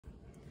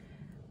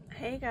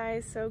Hey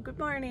guys, so good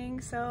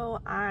morning. So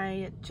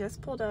I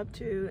just pulled up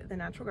to the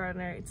Natural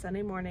Gardener. It's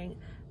Sunday morning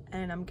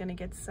and I'm gonna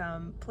get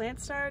some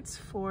plant starts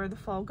for the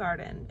fall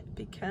garden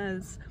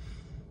because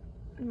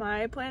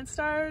my plant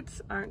starts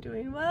aren't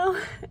doing well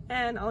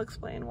and I'll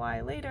explain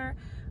why later.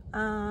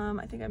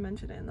 I think I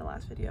mentioned it in the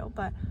last video,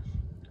 but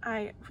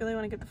I really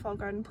want to get the fall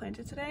garden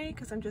planted today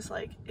because I'm just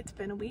like, it's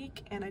been a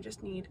week and I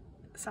just need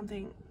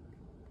something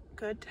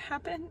good to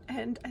happen,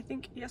 and I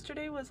think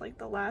yesterday was like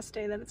the last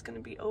day that it's going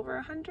to be over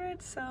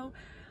 100, so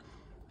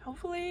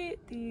hopefully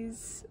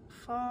these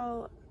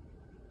fall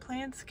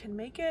plants can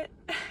make it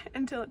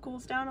until it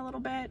cools down a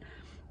little bit.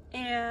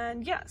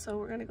 And yeah, so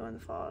we're going to go in the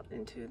fall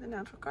into the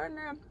Natural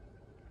Gardener.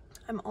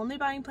 I'm only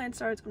buying plant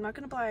starts. I'm not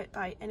going to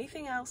buy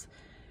anything else.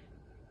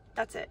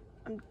 That's it.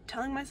 I'm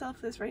telling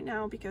myself this right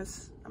now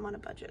because I'm on a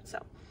budget. So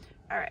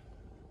all right,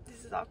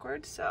 this is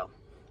awkward, so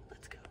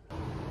let's go.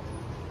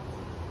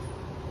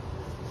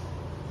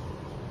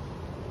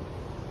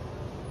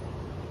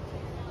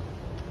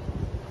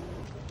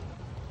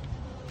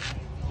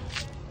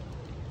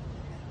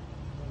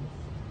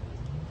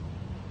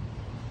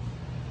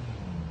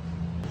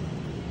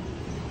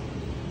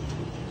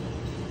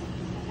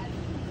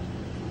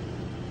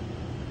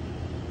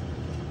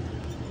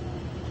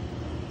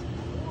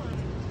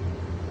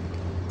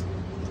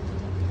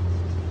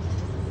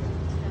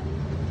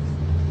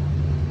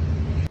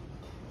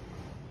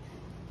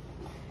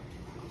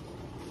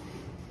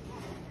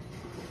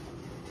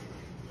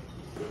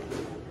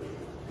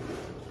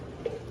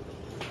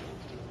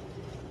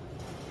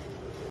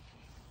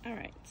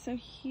 So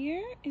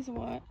here is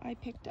what I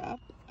picked up.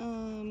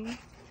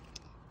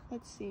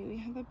 Let's see, we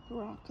have a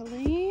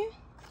broccoli.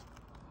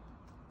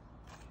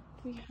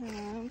 We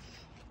have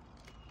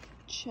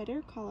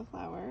cheddar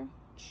cauliflower,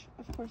 which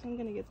of course I'm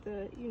gonna get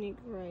the unique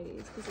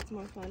varieties because it's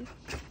more fun.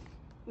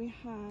 We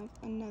have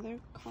another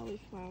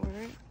cauliflower.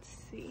 Let's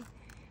see,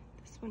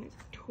 this one is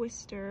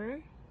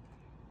Twister,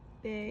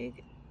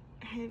 big,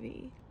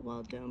 heavy,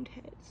 well-domed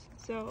heads.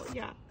 So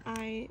yeah,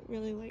 I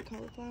really like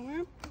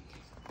cauliflower.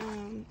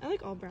 I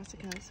like all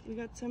brassicas. We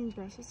got some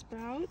Brussels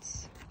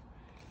sprouts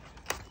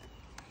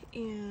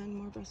and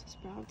more Brussels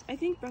sprouts. I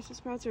think Brussels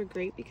sprouts are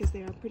great because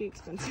they are pretty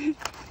expensive,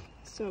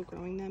 so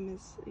growing them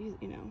is,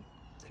 you know,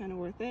 it's kind of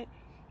worth it.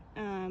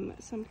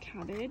 Some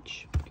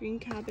cabbage, green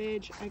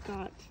cabbage. I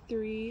got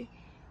 3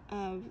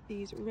 of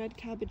these red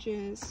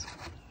cabbages,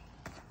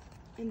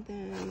 and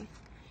then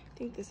I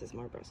think this is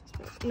more Brussels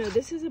sprouts. No,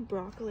 this is a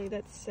broccoli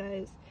that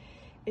says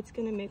it's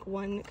gonna make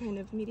one kind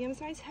of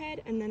medium-sized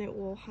head, and then it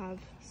will have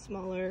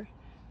smaller,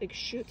 like,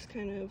 shoots,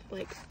 kind of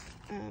like,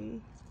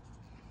 no,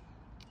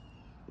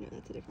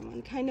 that's a different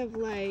one. Kind of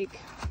like,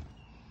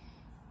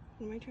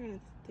 what am I trying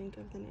to think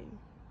of the name?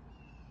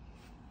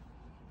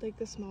 Like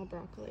the small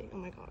broccoli. Oh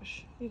my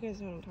gosh, you guys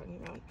know what I'm talking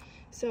about.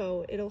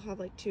 So it'll have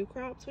like 2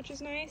 crops, which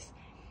is nice.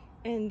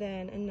 And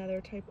then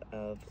another type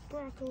of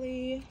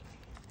broccoli.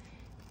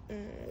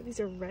 These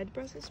are red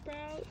Brussels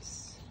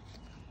sprouts.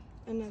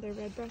 Another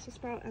red Brussels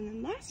sprout, and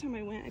then last time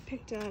I went I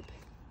picked up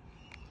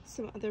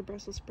some other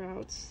Brussels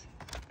sprouts.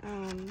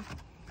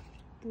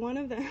 One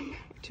of them,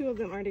 2 of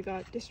them already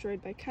got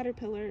destroyed by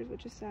caterpillars,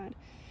 which is sad.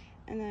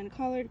 And then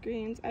collard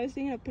greens. I was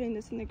thinking of putting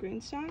this in the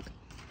green stock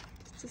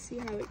just to see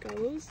how it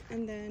goes.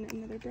 And then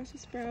another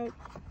Brussels sprout,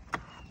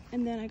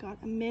 and then I got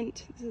a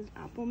mint. This is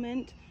apple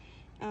mint,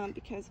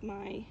 because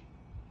my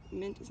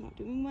mint is not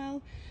doing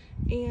well.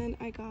 And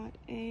I got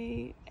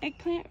a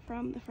eggplant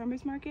from the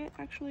farmer's market,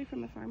 actually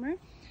from a farmer.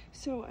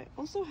 So I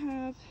also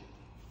have,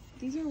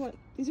 these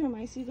are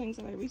my seedlings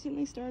that I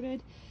recently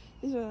started.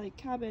 These are like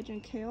cabbage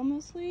and kale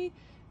mostly,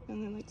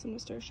 and then like some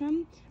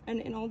nasturtium.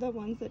 And in all the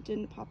ones that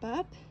didn't pop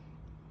up,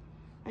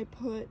 I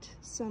put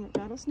some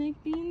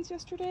rattlesnake beans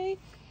yesterday.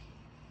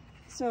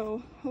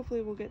 So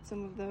hopefully we'll get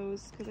some of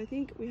those, because I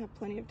think we have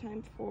plenty of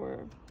time for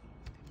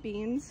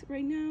beans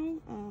right now,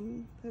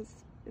 because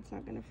it's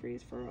not going to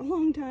freeze for a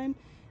long time.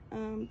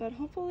 But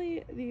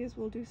hopefully these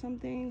will do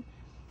something.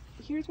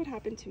 Here's what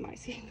happened to my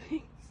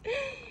seedlings.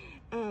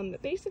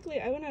 Basically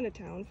I went out of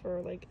town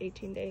for like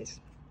 18 days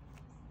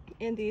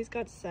and these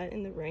got set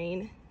in the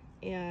rain,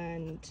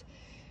 and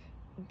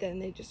then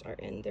they just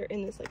they're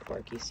in this like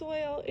barky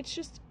soil. It's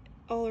just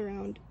all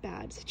around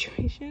bad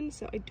situation,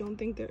 so I don't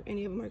think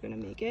any of them are gonna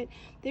make it.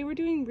 They were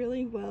doing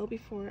really well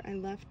before I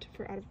left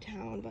for out of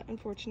town, but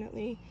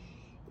unfortunately,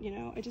 you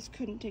know, I just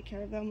couldn't take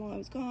care of them while I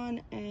was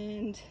gone.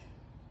 And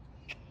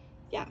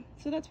yeah,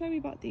 so that's why we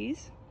bought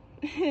these.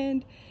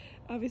 And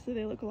obviously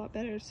they look a lot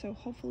better, so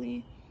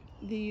hopefully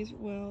these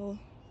will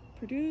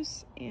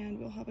produce and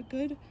we'll have a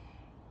good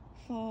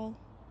fall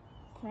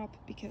crop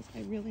because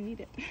I really need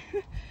it.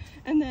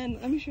 And then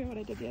let me show you what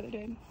I did the other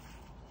day.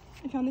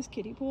 I found this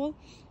kiddie pool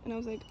and I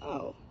was like,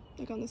 oh,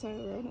 like on the side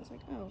of the road, and I was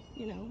like, oh,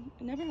 you know,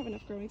 I never have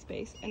enough growing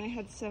space, and I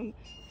had some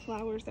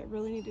flowers that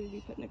really needed to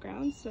be put in the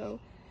ground, so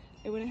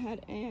I went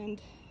ahead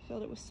and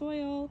filled it with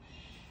soil.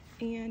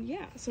 And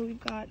yeah, so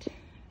we've got,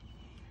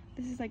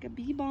 this is like a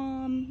bee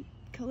balm,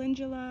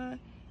 calendula.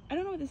 I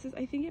don't know what this is.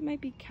 I think it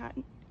might be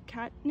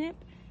catnip.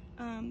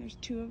 There's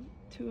two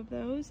of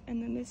those.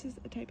 And then this is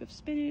a type of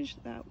spinach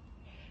that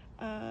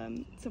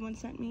someone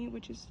sent me,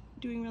 which is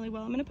doing really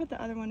well. I'm gonna put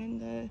the other one in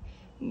the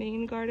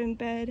main garden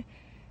bed.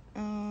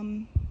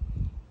 And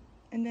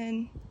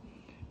then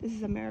this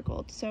is a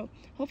marigold, so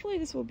hopefully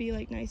this will be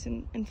like nice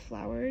and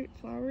flowery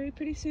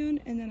pretty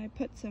soon. And then I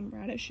put some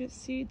radish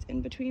seeds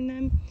in between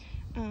them,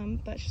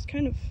 but it's just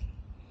kind of,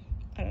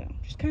 I don't know,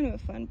 just kind of a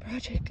fun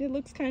project. It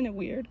looks kind of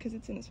weird because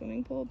it's in a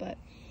swimming pool, but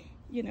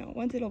you know,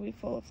 once it'll be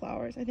full of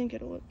flowers, I think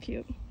it'll look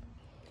cute.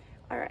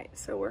 All right,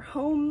 so we're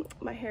home.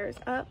 My hair is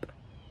up,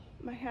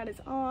 my hat is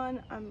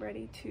on. I'm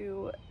ready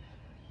to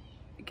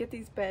get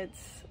these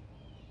beds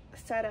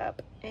set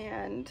up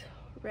and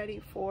ready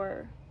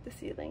for the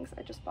seedlings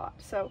I just bought.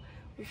 So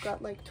we've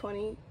got like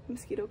 20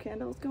 mosquito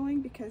candles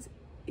going because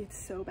it's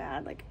so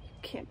bad, like you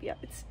can't be up.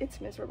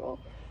 It's miserable.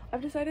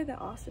 I've decided that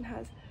Austin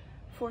has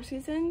 4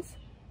 seasons: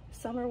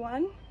 summer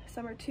 1,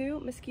 summer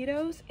 2,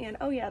 mosquitoes, and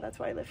oh yeah, that's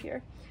why I live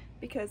here,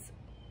 because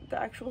the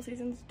actual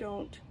seasons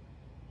don't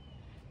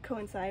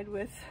coincide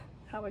with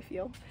how I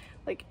feel.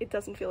 Like it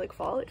doesn't feel like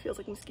fall, it feels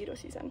like mosquito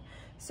season.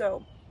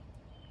 So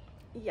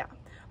yeah.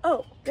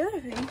 Oh, the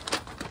other thing,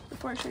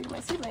 before I show you my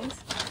seedlings,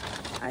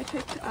 I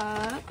picked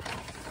up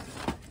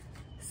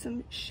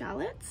some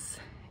shallots,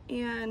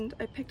 and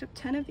I picked up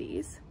 10 of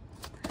these,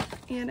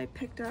 and I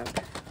picked up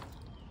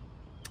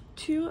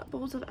 2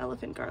 bowls of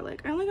elephant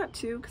garlic. I only got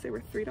 2 because they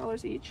were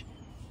 $3 each.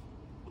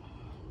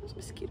 There's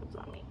mosquitoes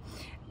on me.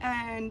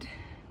 And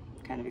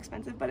kind of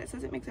expensive, but it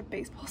says it makes a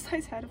baseball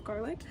size head of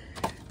garlic.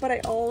 But I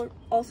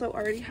also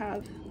already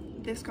have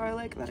this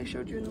garlic that I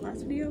showed you in the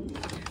last video.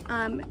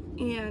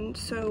 And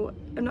so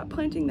I'm not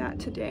planting that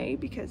today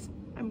because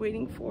I'm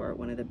waiting for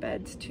one of the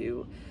beds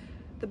to,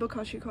 the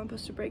bokashi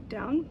compost, to break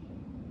down.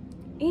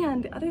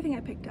 And the other thing I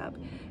picked up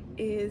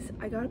is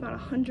I got about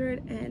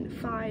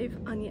 105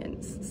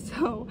 onions.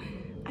 So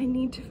I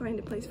need to find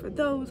a place for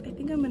those. I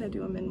think I'm gonna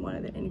do them in one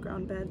of the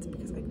in-ground beds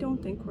because I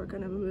don't think we're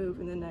gonna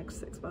move in the next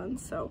 6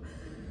 months, so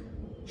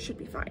should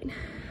be fine.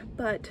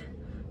 But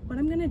what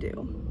I'm gonna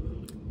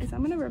do is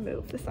I'm gonna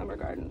remove the summer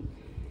garden.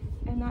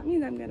 And that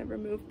means I'm gonna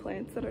remove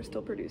plants that are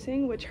still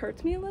producing, which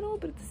hurts me a little,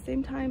 but at the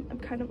same time, I'm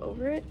kind of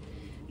over it.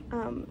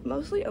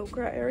 Mostly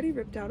okra. I already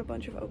ripped out a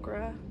bunch of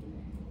okra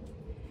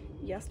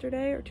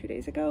yesterday or 2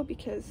 days ago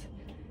because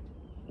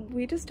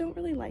we just don't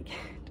really like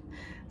it.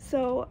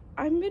 So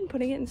I've been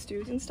putting it in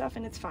stews and stuff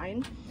and it's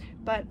fine,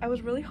 but I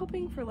was really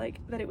hoping for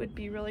like that it would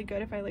be really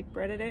good if I like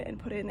breaded it and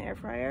put it in the air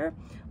fryer,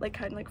 like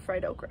kind of like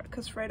fried okra,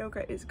 because fried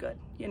okra is good,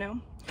 you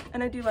know?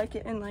 And I do like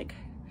it in like,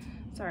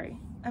 sorry,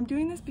 I'm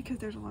doing this because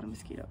there's a lot of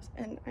mosquitoes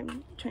and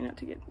I'm trying not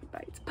to get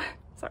bites, but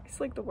sorry, it's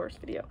like the worst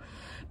video.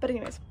 But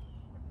anyways,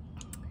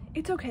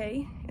 it's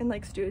okay in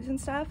like stews and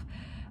stuff.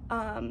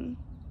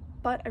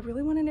 But I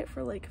really wanted it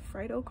for like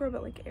fried okra,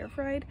 but like air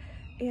fried,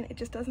 and it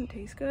just doesn't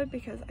taste good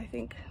because I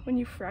think when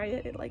you fry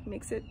it, it like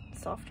makes it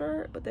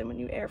softer, but then when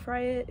you air fry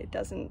it, it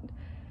doesn't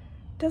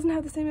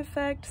have the same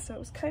effect. So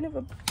it's kind of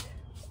a,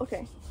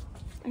 okay,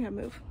 I gotta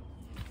move.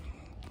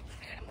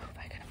 I gotta move.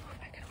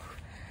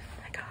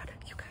 Oh my God,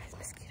 you guys,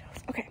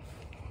 mosquitoes. Okay,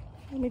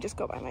 let me just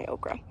go buy my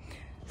okra.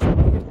 So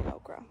here's my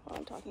okra while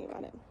I'm talking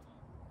about it.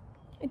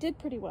 It did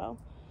pretty well.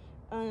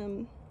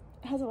 It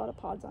has a lot of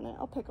pods on it.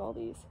 I'll pick all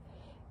these.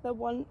 The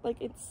one,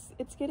 like it's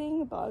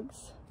getting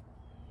bugs.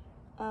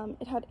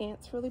 It had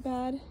ants really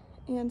bad,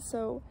 and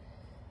so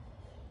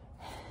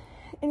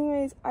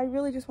anyways, I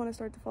really just want to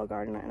start the fall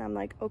garden, and I'm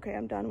like, okay,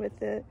 I'm done with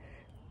the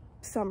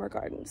summer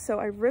garden. So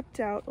I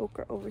ripped out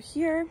okra over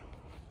here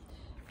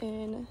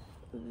in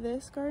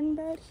this garden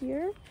bed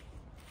here,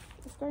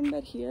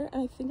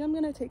 and I think I'm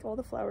gonna take all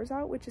the flowers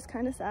out, which is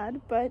kind of sad,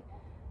 but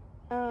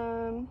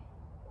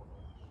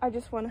I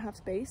just want to have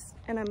space,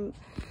 and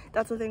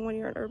that's the thing when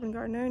you're an urban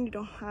gardener and you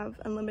don't have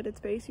unlimited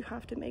space, you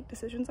have to make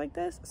decisions like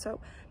this.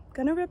 So I'm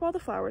gonna rip all the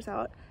flowers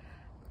out.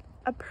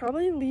 I'll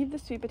probably leave the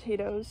sweet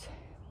potatoes.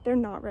 They're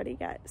not ready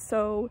yet.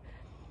 So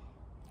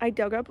I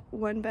dug up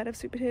one bed of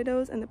sweet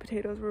potatoes and the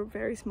potatoes were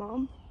very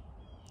small.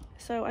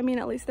 So I mean,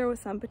 at least there was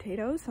some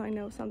potatoes, so I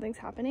know something's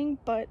happening,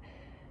 but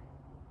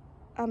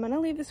I'm gonna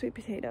leave the sweet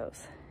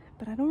potatoes.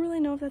 But I don't really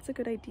know if that's a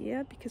good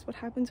idea because what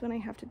happens when I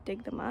have to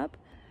dig them up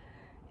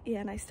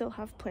and I still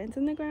have plants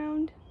in the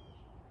ground?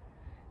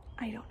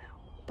 I don't know.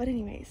 But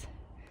anyways,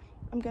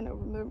 I'm gonna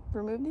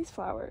remove these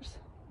flowers,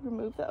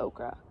 remove the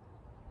okra.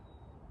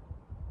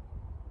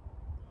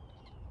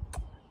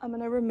 I'm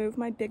gonna remove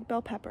my big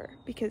bell pepper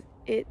because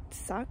it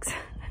sucks.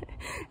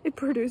 It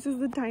produces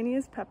the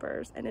tiniest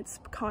peppers and it's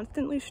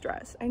constantly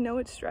stressed. I know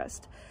it's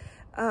stressed.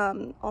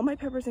 All my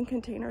peppers in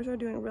containers are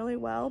doing really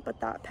well, but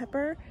that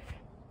pepper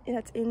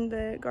that's in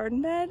the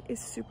garden bed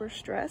is super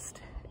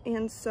stressed,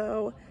 and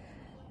so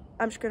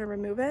I'm just gonna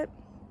remove it,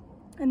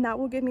 and that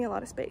will give me a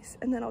lot of space.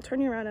 And then I'll turn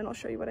you around and I'll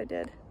show you what I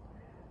did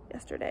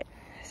yesterday.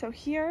 So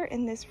here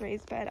in this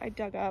raised bed, I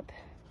dug up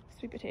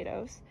sweet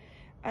potatoes.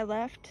 I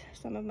left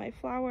some of my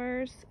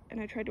flowers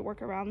and I tried to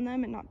work around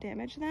them and not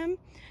damage them.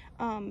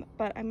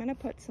 But I'm gonna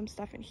put some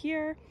stuff in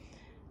here.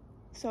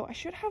 So I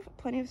should have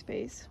plenty of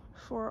space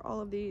for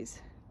all of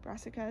these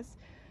brassicas,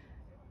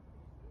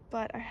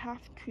 but I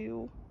have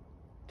to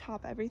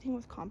top everything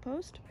with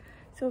compost.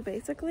 So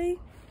basically,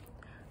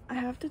 I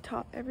have to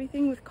top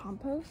everything with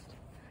compost,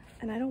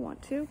 and I don't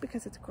want to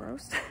because it's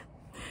gross.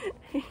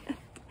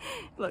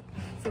 Look,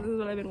 so this is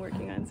what I've been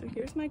working on. So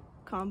here's my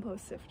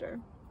compost sifter,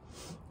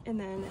 and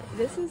then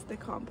this is the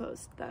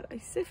compost that I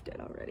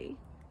sifted already,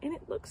 and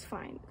it looks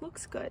fine, it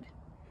looks good.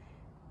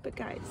 But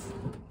guys,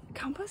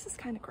 compost is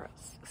kind of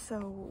gross.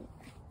 So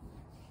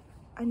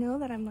I know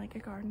that I'm like a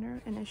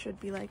gardener and I should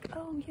be like,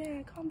 oh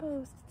yeah,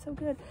 compost, it's so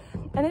good.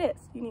 And it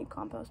is, you need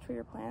compost for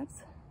your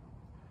plants.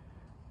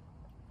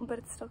 But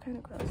it's still kind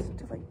of gross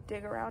to like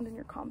dig around in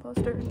your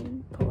composter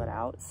and pull it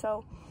out.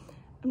 So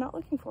I'm not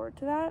looking forward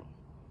to that.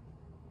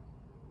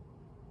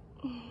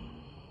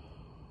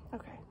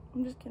 Okay,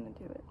 I'm just gonna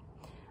do it.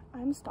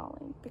 I'm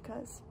stalling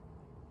because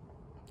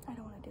I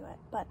don't want to do it,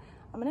 but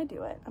I'm gonna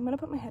do it. I'm gonna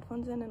put my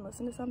headphones in and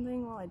listen to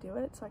something while I do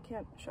it, so I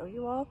can't show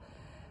you all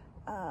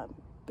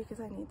because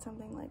I need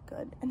something like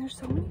good. And there's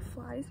so many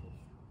flies.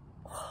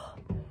 Oh,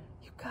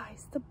 you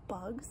guys, the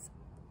bugs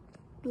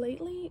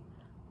lately.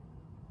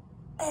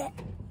 I'm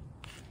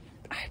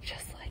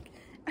just like,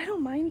 I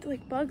don't mind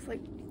like bugs,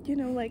 like, you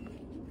know, like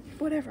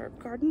whatever,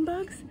 garden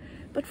bugs,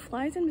 but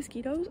flies and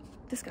mosquitoes,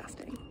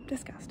 disgusting,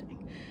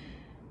 disgusting.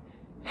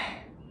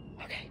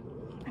 Okay,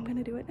 I'm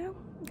gonna do it now.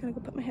 I'm gonna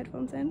go put my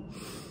headphones in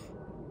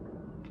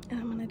and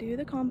I'm gonna do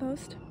the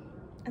compost,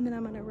 and then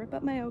I'm gonna rip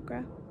up my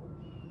okra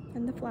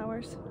and the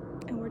flowers,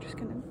 and we're just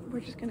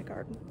gonna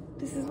garden.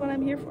 This is what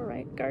I'm here for,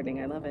 right?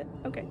 Gardening, I love it.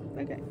 Okay,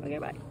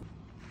 bye.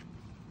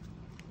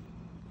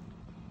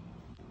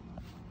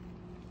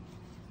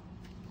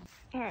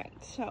 Alright,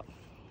 so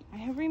I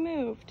have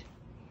removed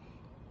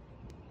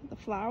the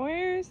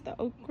flowers, the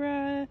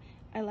okra,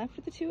 I left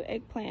with the 2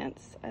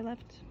 eggplants, I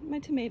left my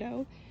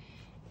tomato,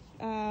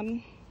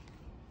 and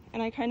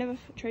I kind of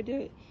tried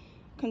to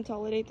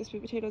consolidate the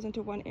sweet potatoes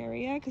into one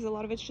area because a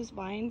lot of it's just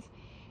vines.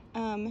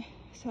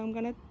 So I'm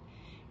gonna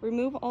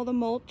remove all the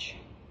mulch,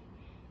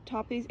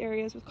 top these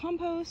areas with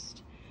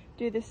compost,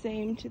 do the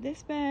same to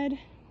this bed,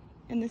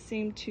 and the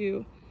same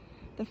to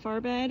the far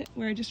bed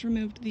where I just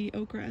removed the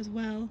okra as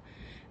well,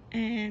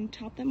 and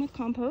top them with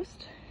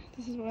compost.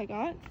 This is what I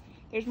got.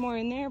 There's more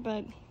in there,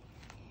 but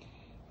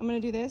I'm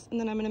gonna do this, and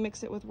then I'm gonna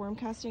mix it with worm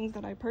castings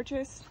that I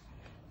purchased,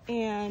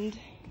 and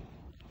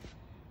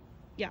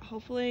yeah,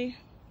 hopefully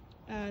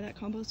that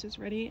compost is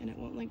ready and it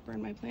won't like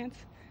burn my plants.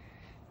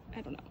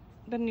 I don't know,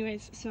 but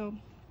anyways, so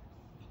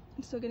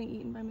I'm still getting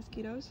eaten by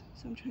mosquitoes,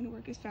 so I'm trying to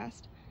work as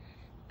fast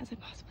as I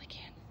possibly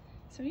can.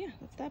 So yeah,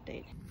 that's the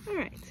update. All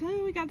right,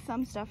 so we got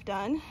some stuff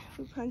done.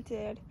 We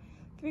planted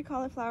 3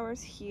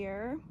 cauliflowers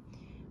here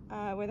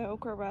where the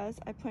okra was.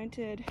 I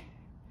planted,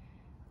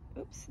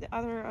 oops, the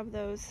other of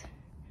those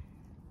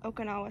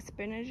Okinawa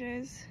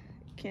spinaches.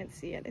 You can't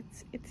see it,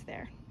 it's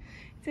there.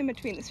 It's in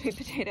between the sweet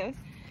potatoes.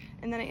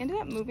 And then I ended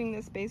up moving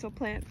this basil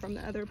plant from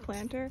the other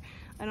planter.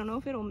 I don't know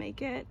if it'll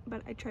make it,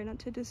 but I try not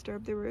to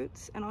disturb the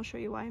roots, and I'll show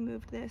you why I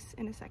moved this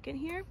in a second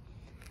here.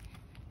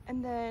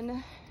 And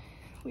then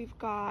we've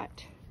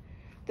got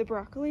the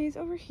broccolis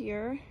over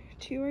here,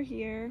 2 are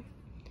here.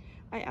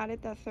 I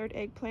added that 3rd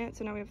eggplant,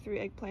 so now we have 3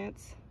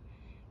 eggplants.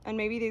 And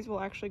maybe these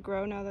will actually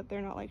grow now that they're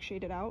not like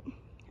shaded out.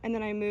 And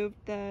then I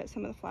moved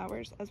some of the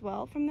flowers as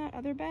well from that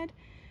other bed,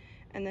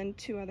 and then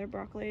 2 other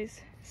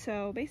broccolis.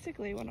 So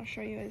basically what I'll show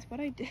you is what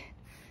I did.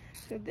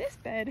 So this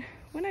bed,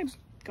 when I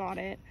got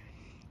it,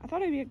 I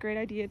thought it'd be a great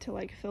idea to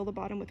like fill the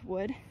bottom with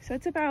wood. So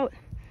it's about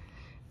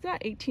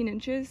 18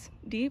 inches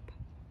deep.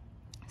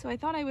 So I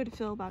thought I would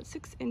fill about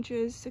 6 to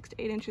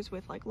 8 inches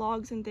with like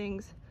logs and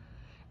things.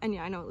 And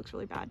yeah, I know it looks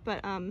really bad,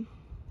 but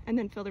and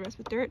then fill the rest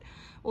with dirt.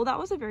 Well, that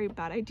was a very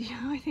bad idea.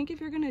 I think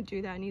if you're gonna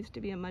do that, it needs to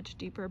be a much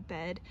deeper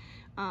bed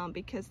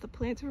because the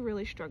plants were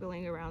really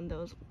struggling around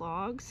those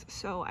logs.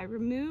 So I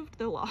removed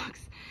the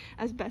logs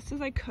as best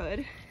as I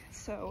could.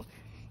 So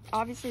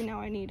obviously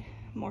now I need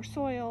more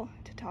soil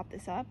to top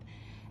this up,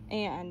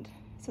 and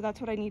so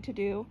that's what I need to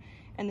do.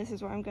 And this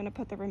is where I'm going to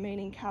put the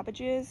remaining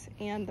cabbages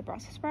and the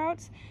Brussels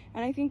sprouts,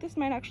 and I think this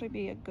might actually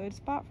be a good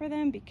spot for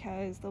them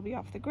because they'll be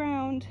off the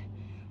ground,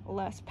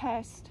 less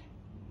pest,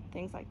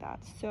 things like that.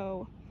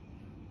 So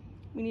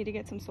we need to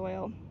get some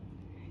soil,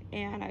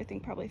 and I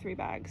think probably 3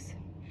 bags.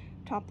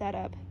 Top that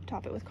up,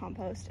 top it with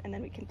compost, and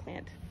then we can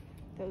plant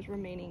those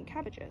remaining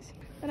cabbages.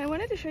 And I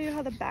wanted to show you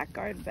how the back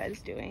garden bed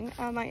is doing.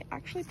 I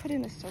actually put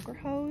in a soaker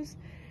hose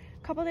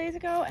a couple days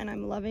ago, and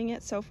I'm loving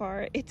it so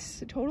far.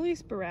 It's totally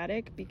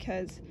sporadic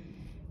because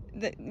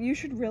you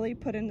should really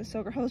put in the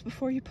soaker hose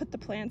before you put the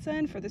plants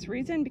in for this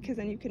reason, because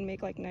then you can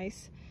make like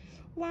nice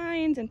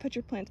lines and put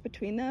your plants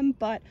between them.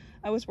 But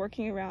I was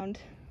working around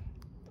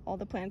all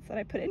the plants that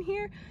I put in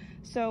here,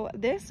 so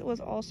this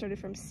was all started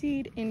from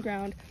seed in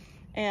ground,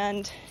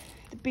 and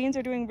the beans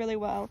are doing really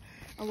well.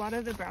 A lot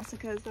of the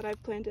brassicas that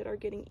I've planted are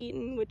getting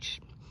eaten,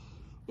 which,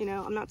 you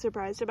know, I'm not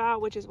surprised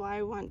about, which is why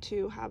I want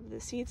to have the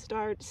seed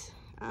starts.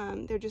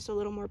 They're just a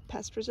little more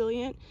pest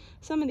resilient.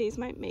 Some of these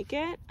might make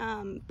it,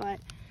 but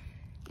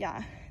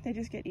yeah, they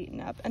just get eaten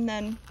up. And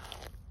then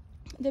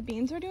the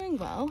beans are doing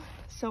well.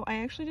 So I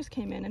actually just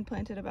came in and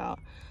planted about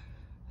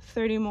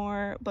 30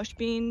 more bush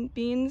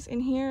beans in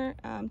here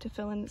to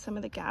fill in some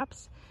of the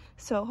gaps.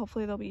 So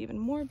hopefully there'll be even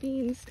more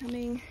beans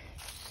coming.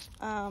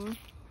 And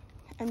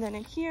then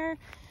in here,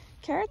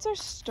 carrots are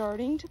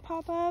starting to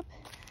pop up.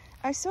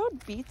 I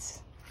sowed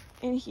beets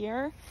in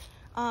here,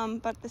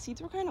 but the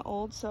seeds were kind of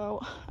old,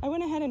 so I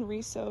went ahead and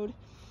re-sowed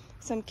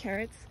some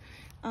carrots.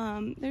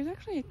 There's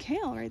actually a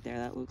kale right there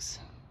that looks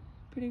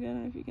pretty good. I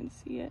don't know if you can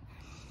see it,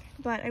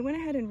 but I went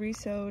ahead and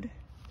re-sowed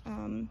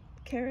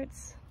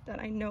carrots that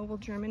I know will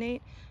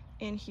germinate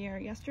in here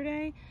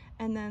yesterday.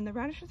 And then the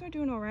radishes are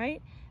doing all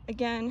right.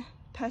 Again,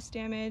 pest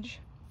damage,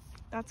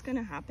 that's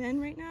gonna happen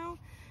right now.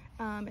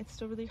 It's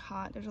still really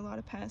hot, there's a lot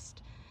of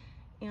pests,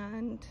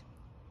 and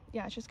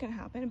yeah, it's just gonna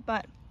happen.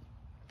 But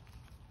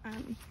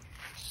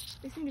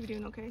they seem to be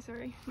doing okay.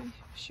 Sorry, my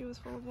shoe is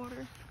full of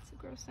water. It's a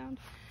gross sound.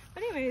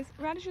 But anyways,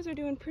 radishes are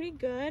doing pretty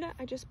good.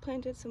 I just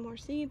planted some more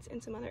seeds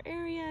in some other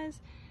areas,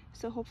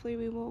 so hopefully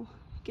we will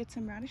get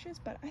some radishes.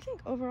 But I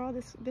think overall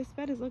this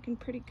bed is looking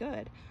pretty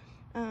good.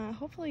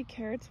 Hopefully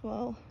carrots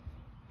will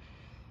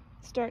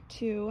start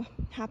to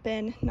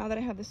happen now that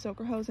I have the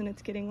soaker hose and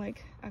it's getting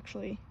like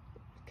actually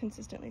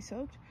consistently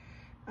soaked.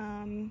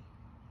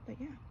 But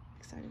yeah,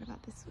 excited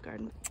about this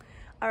garden.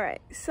 All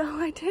right, so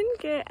I didn't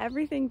get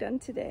everything done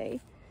today,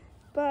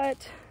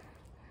 but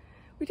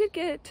we did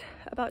get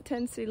about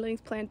 10 seedlings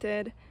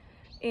planted.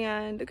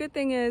 And the good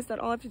thing is that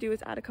all I have to do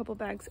is add a couple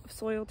bags of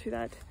soil to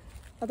that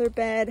other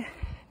bed,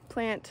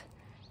 plant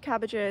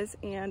cabbages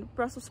and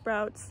Brussels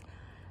sprouts,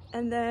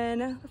 and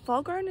then the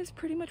fall garden is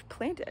pretty much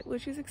planted,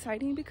 which is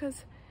exciting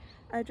because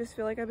I just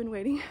feel like I've been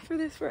waiting for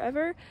this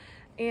forever.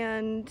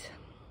 And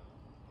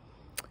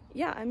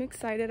yeah, I'm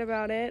excited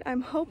about it.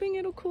 I'm hoping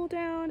it'll cool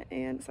down,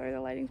 and sorry,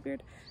 the lighting's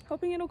weird.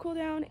 Hoping it'll cool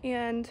down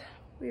and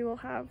we will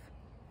have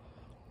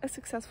a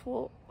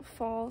successful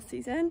fall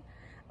season.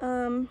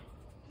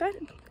 But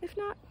if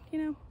not,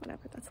 you know,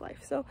 whatever, that's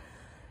life. So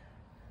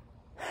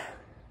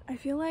I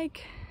feel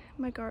like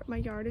my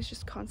yard is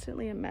just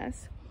constantly a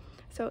mess.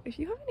 So if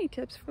you have any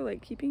tips for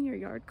like keeping your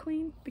yard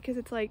clean, because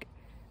it's like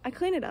I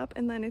clean it up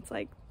and then it's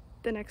like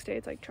the next day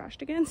it's like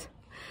trashed again.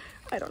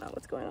 I don't know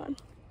what's going on.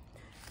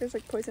 There's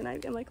like poison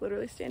ivy. I'm like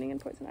literally standing in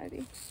poison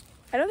ivy.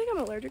 I don't think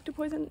I'm allergic to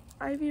poison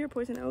ivy or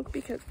poison oak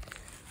because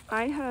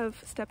I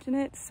have stepped in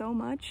it so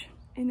much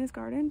in this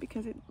garden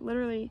because it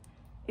literally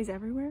is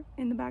everywhere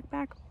in the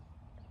back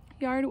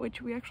yard,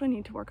 which we actually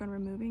need to work on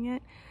removing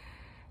it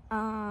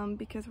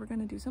because we're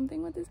gonna do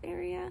something with this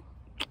area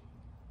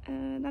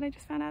that I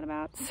just found out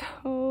about.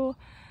 So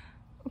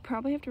we'll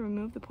probably have to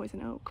remove the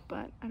poison oak,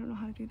 but I don't know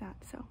how to do that.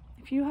 So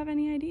if you have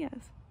any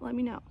ideas, let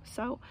me know.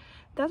 So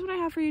that's what I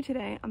have for you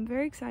today. I'm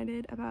very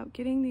excited about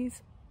getting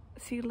these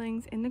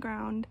seedlings in the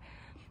ground,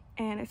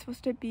 and it's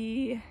supposed to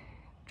be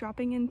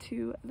dropping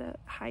into the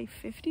high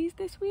 50s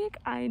this week.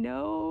 I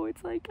know,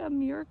 it's like a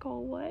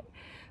miracle, what?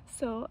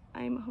 So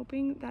I'm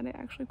hoping that it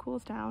actually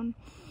cools down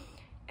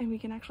and we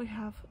can actually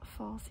have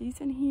fall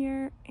season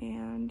here.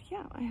 And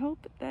yeah, I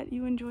hope that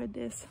you enjoyed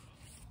this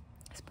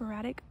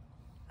sporadic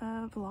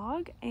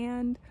vlog,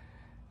 and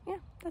yeah,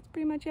 that's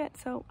pretty much it.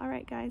 So all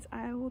right guys,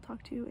 I will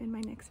talk to you in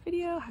my next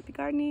video. Happy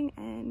gardening,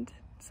 and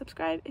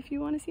subscribe if you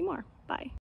want to see more. Bye.